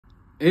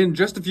In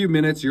just a few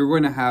minutes, you're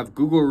going to have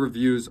Google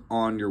reviews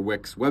on your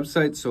Wix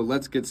website. So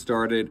let's get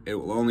started. It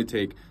will only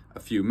take a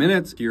few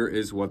minutes. Here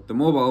is what the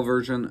mobile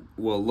version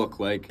will look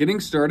like. Getting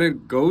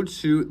started, go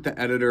to the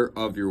editor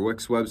of your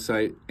Wix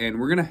website, and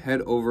we're going to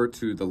head over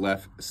to the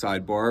left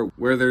sidebar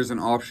where there's an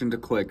option to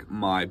click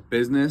My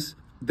Business.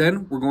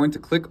 Then we're going to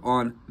click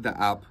on the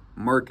app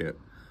market.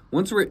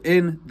 Once we're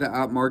in the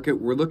app market,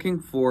 we're looking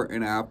for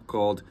an app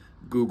called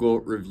Google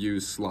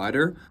Reviews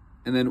Slider.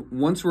 And then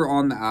once we're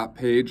on the app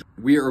page,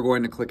 we are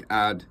going to click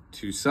Add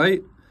to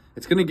Site.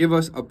 It's going to give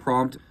us a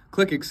prompt,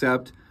 click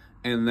Accept,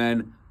 and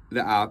then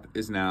the app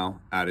is now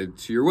added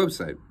to your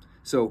website.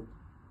 So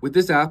with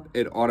this app,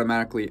 it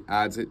automatically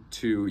adds it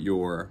to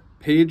your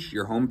page,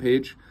 your home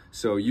page.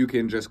 So you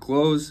can just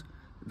close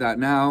that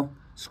now,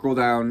 scroll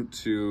down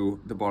to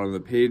the bottom of the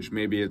page.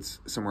 Maybe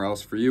it's somewhere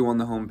else for you on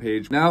the home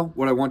page. Now,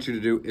 what I want you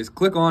to do is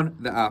click on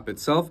the app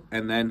itself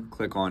and then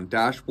click on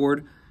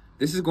Dashboard.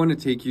 This is going to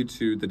take you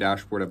to the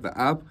dashboard of the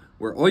app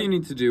where all you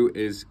need to do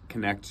is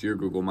connect to your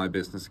Google My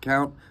Business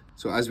account.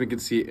 So as we can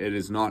see, it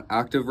is not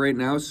active right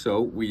now. So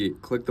we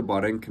click the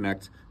button,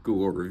 Connect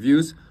Google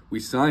Reviews.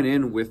 We sign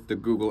in with the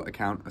Google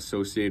account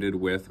associated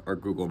with our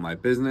Google My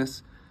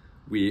Business.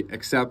 We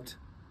accept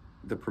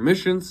the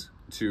permissions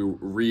to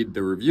read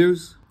the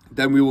reviews.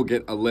 Then we will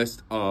get a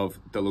list of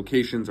the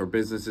locations or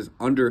businesses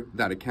under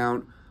that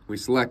account. We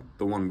select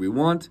the one we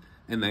want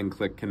and then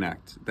click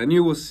Connect. Then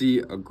you will see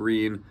a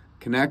green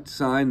Connect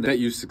sign that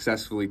you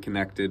successfully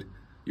connected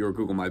your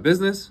Google My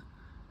Business.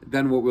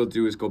 Then what we'll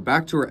do is go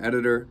back to our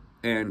editor,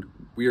 and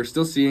we are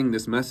still seeing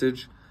this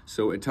message.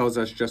 So it tells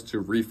us just to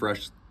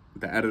refresh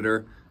the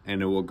editor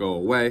and it will go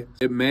away.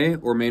 It may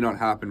or may not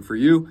happen for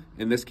you.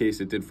 In this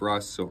case, it did for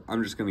us. So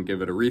I'm just going to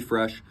give it a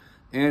refresh,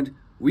 and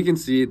we can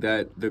see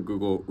that the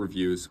Google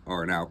reviews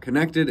are now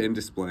connected and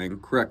displaying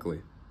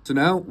correctly. So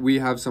now we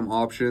have some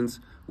options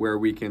where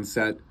we can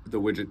set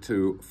the widget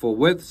to full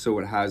width so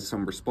it has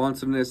some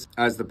responsiveness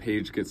as the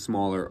page gets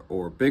smaller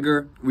or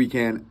bigger. We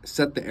can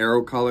set the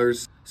arrow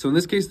colors. So in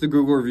this case, the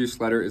Google Review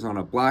Slider is on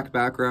a black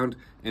background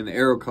and the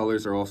arrow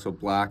colors are also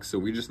black. So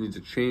we just need to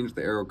change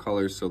the arrow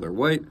colors so they're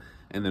white,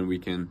 and then we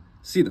can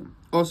see them.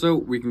 Also,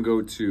 we can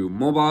go to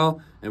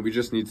mobile, and we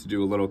just need to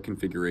do a little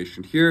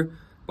configuration here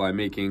by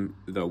making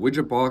the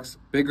widget box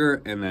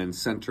bigger and then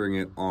centering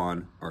it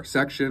on our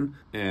section,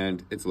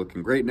 and it's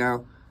looking great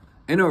now.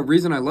 And a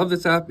reason I love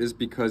this app is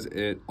because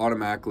it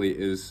automatically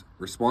is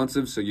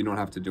responsive, so you don't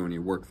have to do any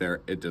work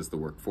there. It does the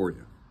work for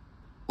you.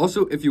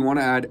 Also, if you want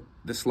to add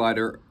the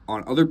slider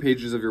on other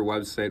pages of your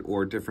website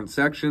or different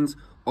sections,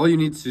 all you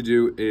need to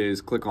do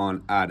is click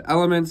on Add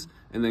Elements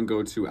and then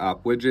go to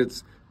App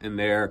Widgets, and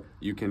there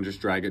you can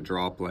just drag it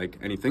drop like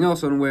anything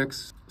else on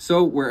Wix.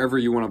 So wherever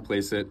you want to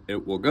place it,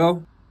 it will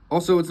go.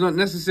 Also, it's not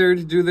necessary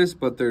to do this,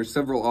 but there's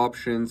several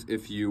options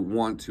if you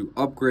want to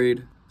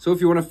upgrade. So if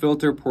you want to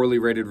filter poorly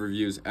rated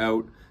reviews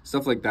out,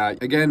 stuff like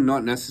that, again,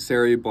 not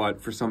necessary,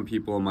 but for some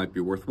people it might be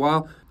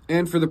worthwhile.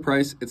 And for the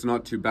price, it's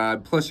not too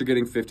bad. Plus you're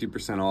getting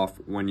 50% off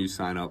when you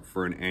sign up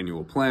for an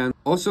annual plan.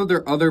 Also, there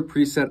are other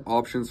preset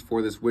options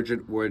for this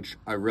widget, which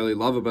I really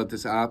love about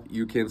this app.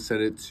 You can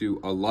set it to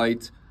a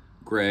light,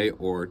 gray,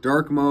 or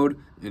dark mode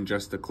in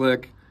just a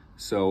click,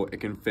 so it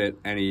can fit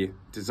any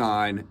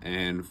design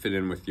and fit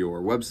in with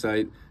your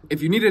website.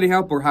 If you need any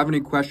help or have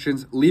any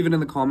questions, leave it in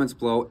the comments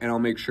below and I'll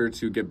make sure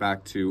to get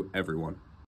back to everyone.